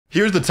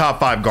Here's the top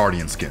 5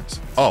 Guardian skins.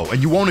 Oh,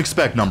 and you won't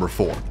expect number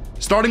 4.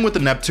 Starting with the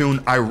Neptune,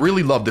 I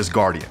really love this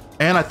Guardian,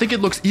 and I think it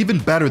looks even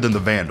better than the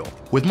Vandal.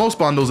 With most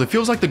bundles, it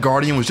feels like the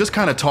Guardian was just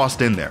kinda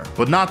tossed in there,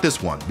 but not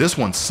this one. This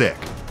one's sick.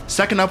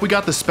 Second up, we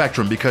got the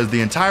Spectrum because the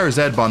entire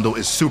Zed bundle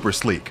is super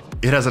sleek.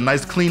 It has a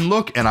nice clean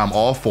look and I'm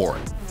all for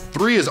it.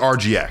 3 is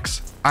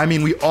RGX. I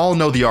mean, we all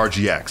know the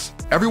RGX.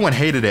 Everyone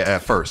hated it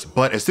at first,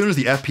 but as soon as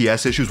the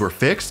FPS issues were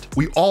fixed,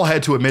 we all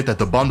had to admit that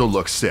the bundle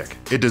looks sick.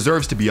 It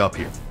deserves to be up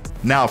here.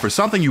 Now for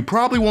something you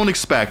probably won't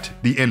expect,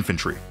 the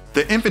Infantry.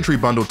 The Infantry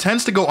bundle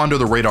tends to go under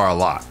the radar a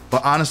lot,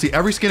 but honestly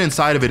every skin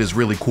inside of it is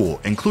really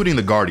cool, including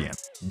the Guardian.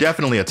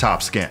 Definitely a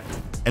top skin.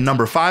 And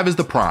number 5 is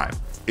the Prime.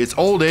 Its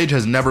old age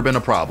has never been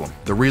a problem.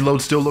 The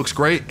reload still looks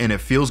great and it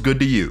feels good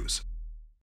to use.